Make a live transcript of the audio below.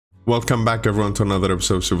Welcome back everyone to another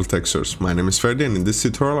episode of Civil Textures. My name is Ferdi, and in this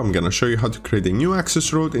tutorial I'm going to show you how to create a new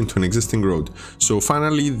access road into an existing road. So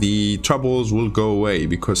finally the troubles will go away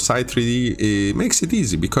because Site3D makes it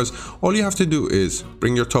easy, because all you have to do is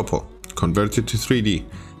bring your topo, convert it to 3D,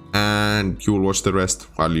 and you will watch the rest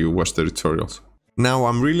while you watch the tutorials. Now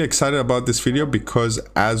I'm really excited about this video because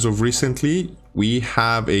as of recently we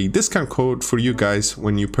have a discount code for you guys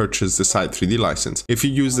when you purchase the Site3D license. If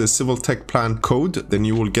you use the Civil Tech Plan code, then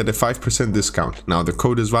you will get a 5% discount. Now the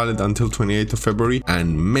code is valid until 28th of February,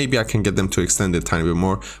 and maybe I can get them to extend it a tiny bit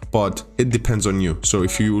more, but it depends on you. So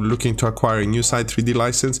if you're looking to acquire a new Site3D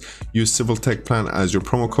license, use Civil Tech Plan as your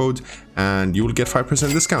promo code and you will get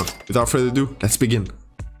 5% discount. Without further ado, let's begin.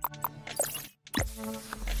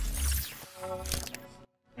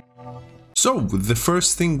 So the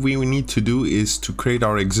first thing we need to do is to create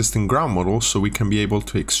our existing ground model so we can be able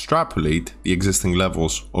to extrapolate the existing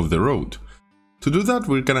levels of the road. To do that,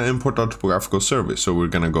 we're going to import our topographical survey. So we're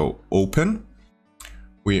going to go open.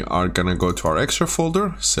 We are going to go to our extra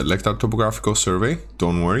folder, select our topographical survey.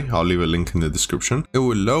 Don't worry, I'll leave a link in the description. It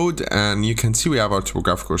will load and you can see we have our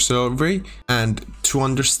topographical survey. And to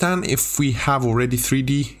understand if we have already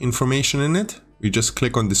 3D information in it, you just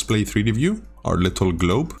click on display 3D view, our little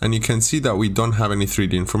globe, and you can see that we don't have any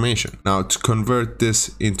 3D information. Now to convert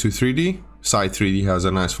this into 3D, Site3D has a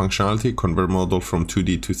nice functionality, convert model from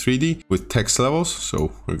 2D to 3D with text levels.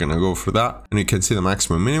 So we're gonna go for that. And you can see the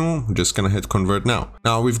maximum minimum. We're just gonna hit convert now.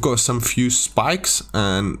 Now we've got some few spikes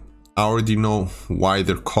and I already know why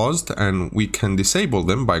they're caused, and we can disable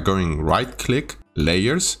them by going right click,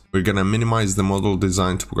 layers. We're gonna minimize the model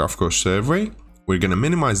design topographical survey. We're going to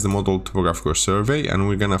minimize the model topographical survey and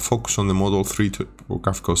we're going to focus on the model 3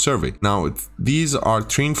 topographical survey. Now these are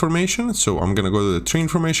tree information, so I'm going to go to the tree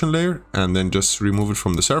information layer and then just remove it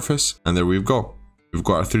from the surface, and there we go. We've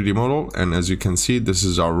got our 3D model, and as you can see this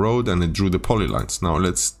is our road and it drew the polylines. Now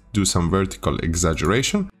let's do some vertical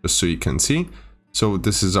exaggeration just so you can see. So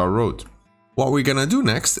this is our road. What we're going to do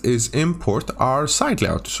next is import our site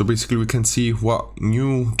layout, so basically we can see what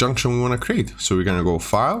new junction we want to create. So we're going to go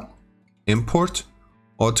file, import,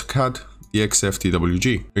 AutoCAD,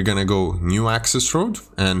 DXFTWG. We're gonna go new access road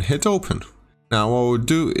and hit open. Now what we'll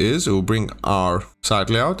do is we'll bring our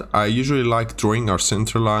site layout. I usually like drawing our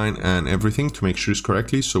center line and everything to make sure it's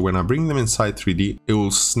correctly, so when I bring them in Site3D it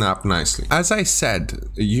will snap nicely. As I said,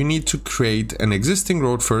 you need to create an existing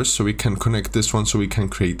road first so we can connect this one so we can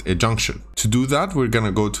create a junction. To do that, we're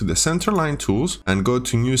gonna go to the center line tools and go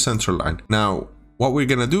to new center line. Now what we're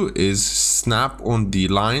gonna do is snap on the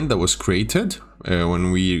line that was created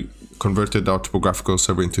when we converted our topographical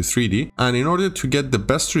survey into 3D. And in order to get the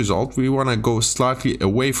best result, we wanna go slightly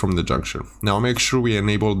away from the junction. Now make sure we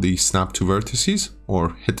enable the snap to vertices or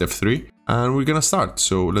hit F3 and we're gonna start.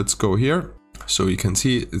 So let's go here. So you can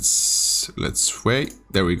see let's wait.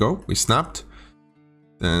 There we go, we snapped.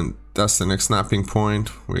 Then that's the next snapping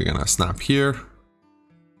point. We're gonna snap here,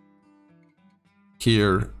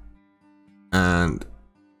 here, and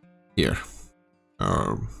here,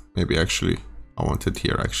 or maybe actually I want it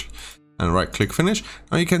here actually, and right click finish.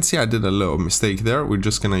 Now you can see I did a little mistake there. We're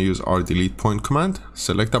just gonna use our delete point command,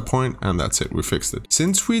 select that point, and that's it, we fixed it.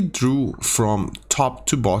 Since we drew from top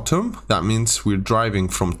to bottom, that means we're driving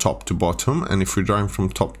from top to bottom, and if we're driving from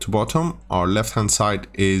top to bottom, our left hand side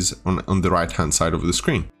is on the right hand side of the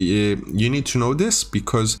screen. You need to know this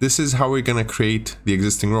because this is how we're gonna create the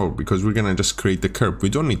existing road, because we're gonna just create the curb. We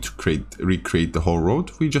don't need to recreate the whole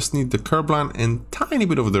road, we just need the curb line and tiny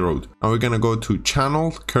bit of the road. Now we're gonna go to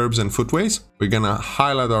channel, curbs and footways. We're gonna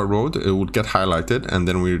highlight our road, it would get highlighted, and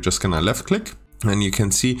then we're just gonna left click. And you can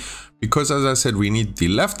see, because as I said, we need the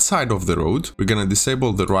left side of the road, we're gonna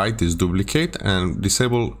disable the right is duplicate and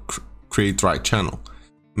disable create right channel.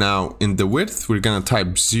 Now in the width, we're gonna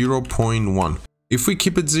type 0.1. If we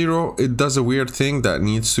keep it 0, it does a weird thing that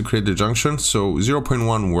needs to create a junction. So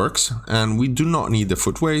 0.1 works, and we do not need the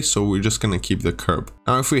footway, so we're just gonna keep the curb.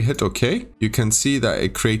 Now if we hit OK, you can see that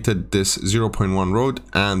it created this 0.1 road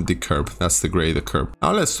and the curb. That's the gray, the curb.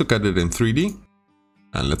 Now let's look at it in 3D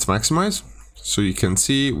and let's maximize. So you can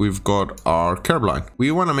see we've got our curb line.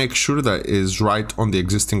 We want to make sure that it is right on the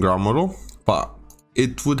existing ground model, but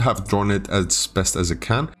it would have drawn it as best as it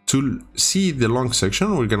can. To see the long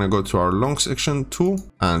section, we're going to go to our long section tool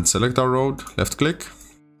and select our road, left click,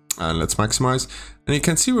 and let's maximize. And you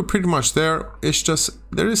can see we're pretty much there. It's just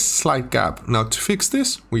there is a slight gap. Now to fix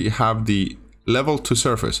this, we have the level to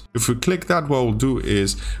surface. If we click that, what we'll do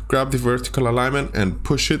is grab the vertical alignment and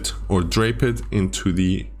push it or drape it into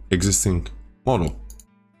the existing model.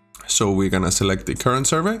 So we're gonna select the current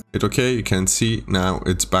survey, hit OK. You can see now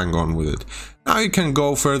it's bang on with it. Now you can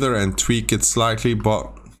go further and tweak it slightly,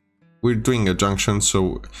 but we're doing a junction,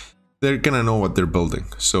 so they're gonna know what they're building.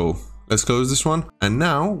 So let's close this one. And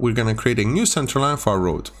now we're gonna create a new center line for our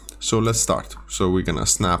road. So let's start. So we're gonna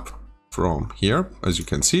snap from here, as you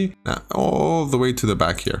can see, all the way to the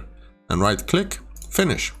back here, and right click,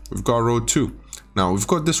 finish. We've got road 2. Now we've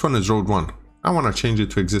got this one as road 1. I want to change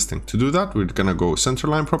it to existing. To do that, we're gonna go center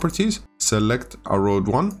line properties, select our road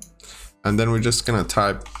 1, and then we're just gonna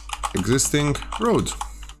type existing road.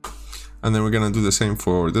 And then we're gonna do the same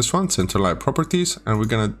for this one, center line properties, and we're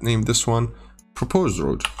gonna name this one proposed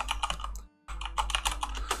road.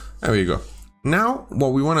 There we go. Now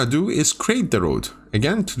what we want to do is create the road.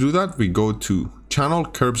 Again, to do that, we go to channel,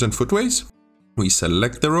 curbs and footways. We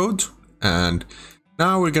select the road, and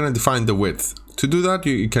now we're going to define the width. To do that,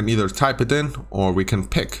 you can either type it in or we can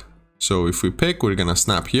pick. So if we pick, we're going to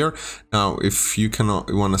snap here. Now, if you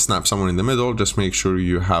want to snap somewhere in the middle, just make sure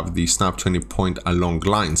you have the snap 20 point along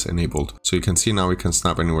lines enabled. So you can see now we can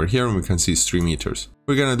snap anywhere here, and we can see it's 3 meters.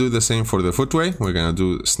 We're going to do the same for the footway. We're going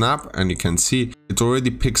to do snap, and you can see it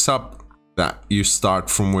already picks up that you start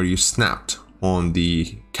from where you snapped on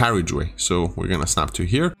the carriageway. So we're gonna snap to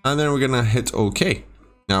here, and then we're gonna hit OK.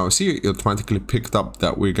 Now see, it automatically picked up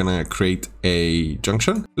that we're gonna create a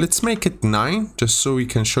junction. Let's make it 9, just so we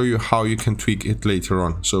can show you how you can tweak it later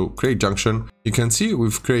on. So create junction. You can see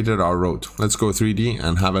we've created our road. Let's go 3D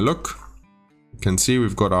and have a look. You can see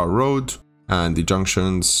we've got our road and the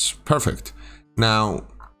junctions. Perfect. Now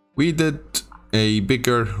we did a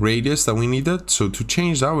bigger radius that we needed. So to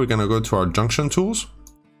change that, we're gonna go to our junction tools.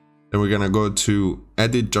 Then we're gonna go to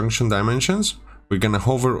edit junction dimensions. We're gonna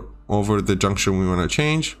hover over the junction we wanna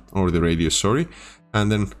change, or the radius, sorry. And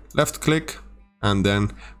then left click, and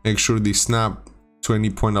then make sure the snap 20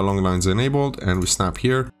 point along lines enabled, and we snap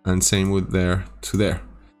here, and same with there to there.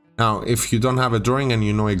 Now, if you don't have a drawing and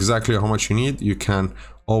you know exactly how much you need, you can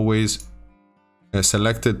always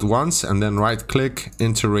select it once and then right click,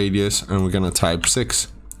 enter radius, and we're gonna type 6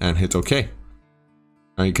 and hit OK.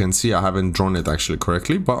 Now you can see I haven't drawn it actually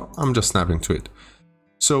correctly, but I'm just snapping to it.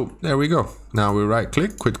 So there we go. Now we right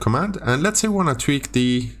click, quit command, and let's say we want to tweak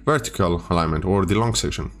the vertical alignment or the long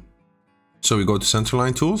section. So we go to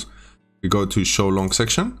centerline tools, we go to show long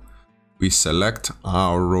section, we select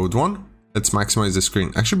our road 1. Let's maximize the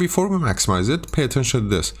screen. Actually, before we maximize it, pay attention to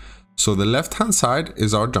this. So the left hand side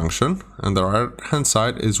is our junction, and the right hand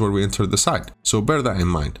side is where we enter the site. So bear that in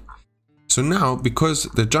mind. So now, because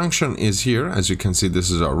the junction is here, as you can see, this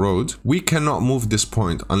is our road, we cannot move this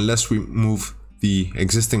point unless we move the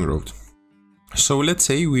existing road. So let's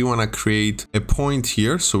say we want to create a point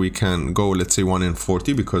here, so we can go, let's say 1 in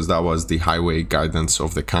 40, because that was the highway guidance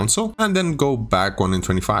of the council, and then go back 1 in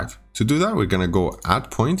 25. To do that, we're going to go add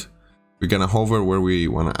point. We're going to hover where we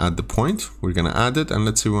want to add the point. We're going to add it, and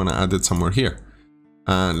let's say we want to add it somewhere here.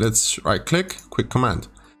 And let's right click, quick command.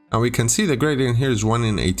 Now we can see the gradient here is 1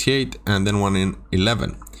 in 88 and then 1 in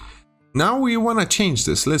 11. Now we want to change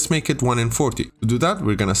this. Let's make it 1 in 40. To do that,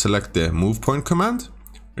 we're going to select the move point command.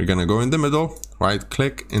 We're going to go in the middle, right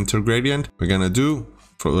click, enter gradient. We're going to do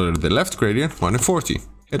for the left gradient 1 in 40.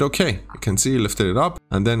 Hit OK. You can see lifted it up,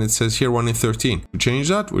 and then it says here 1 in 13. To change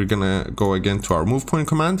that, we're going to go again to our move point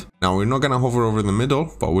command. Now we're not going to hover over the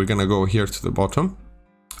middle, but we're going to go here to the bottom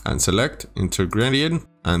and select enter gradient,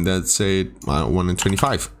 and let's say 1 in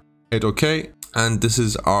 25. Hit OK, and this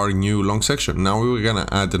is our new long section. Now we're going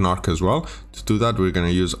to add an arc as well. To do that, we're going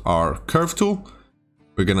to use our curve tool.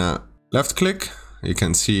 We're going to left click. You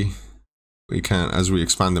can see we can, as we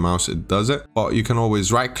expand the mouse, it does it, but you can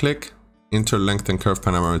always right click, enter length and curve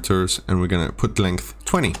parameters, and we're going to put length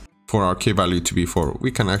 20 for our k value to be 4.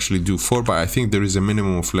 We can actually do 4, but I think there is a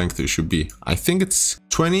minimum of length it should be. I think it's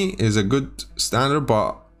 20 is a good standard,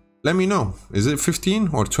 but let me know. Is it 15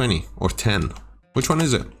 or 20 or 10? Which one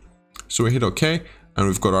is it? So we hit OK, and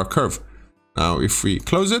we've got our curve. Now if we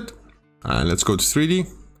close it, and let's go to 3D,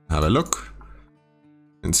 have a look,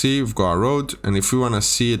 and see we've got our road. And if we want to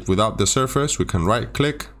see it without the surface, we can right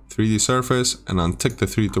click, 3D surface, and untick the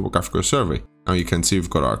 3D topographical survey. Now you can see we've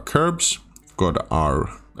got our curbs, we've got our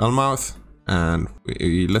L-mouth, and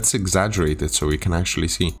let's exaggerate it so we can actually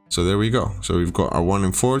see. So there we go. So we've got our 1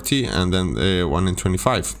 in 40 and then 1 in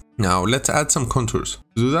 25. Now let's add some contours.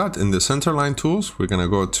 To do that, in the centerline tools, we're gonna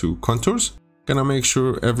go to contours. Gonna make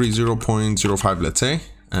sure every 0.05, let's say,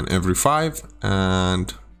 and every 5,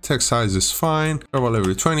 and text size is fine. Interval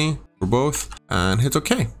every 20 for both, and hit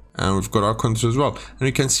OK. And we've got our contours as well. And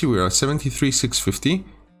you can see we are at 73,650,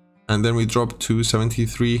 and then we drop to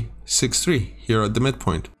 73,63 here at the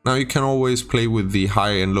midpoint. Now you can always play with the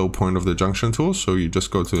high and low point of the junction tools. So you just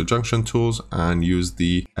go to the junction tools and use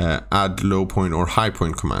the add low point or high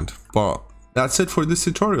point command. But that's it for this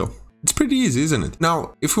tutorial. It's pretty easy, isn't it?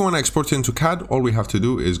 Now, if we want to export it into CAD, all we have to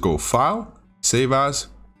do is go File, Save As,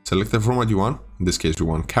 select the format you want. In this case, we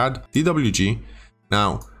want CAD, DWG.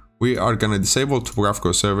 Now, we are going to disable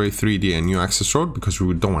topographical survey, 3D, and new access road because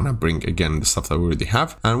we don't want to bring again the stuff that we already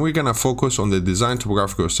have. And we're going to focus on the design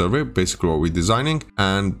topographical survey, basically what we're designing,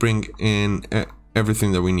 and bring in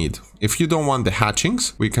everything that we need. If you don't want the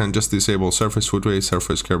hatchings, we can just disable surface footway,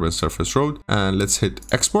 surface curb, and surface road. And let's hit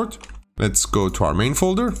export. Let's go to our main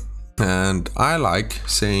folder. And I like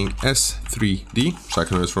saying S3D, so I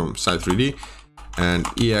can do this from Site3D, and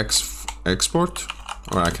EX export.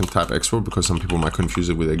 Or I can type export because some people might confuse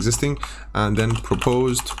it with existing, and then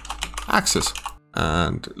proposed access.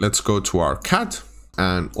 And let's go to our CAD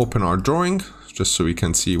and open our drawing just so we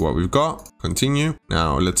can see what we've got. Continue.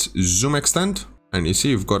 Now let's zoom extend, and you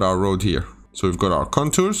see we've got our road here. So we've got our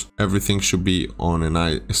contours. Everything should be on a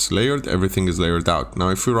nice layered. Everything is layered out. Now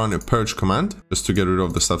if we run a purge command just to get rid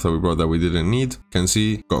of the stuff that we brought that we didn't need, you can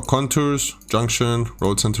see got contours, junction,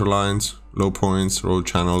 road center lines, low points, road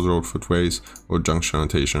channels, road footways, road junction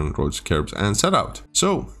notation, road curbs, and set out.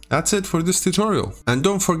 So that's it for this tutorial. And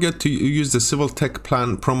don't forget to use the Civil Tech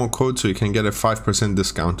Plan promo code so you can get a 5%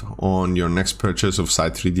 discount on your next purchase of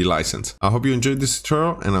Site3D license. I hope you enjoyed this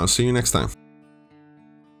tutorial, and I'll see you next time.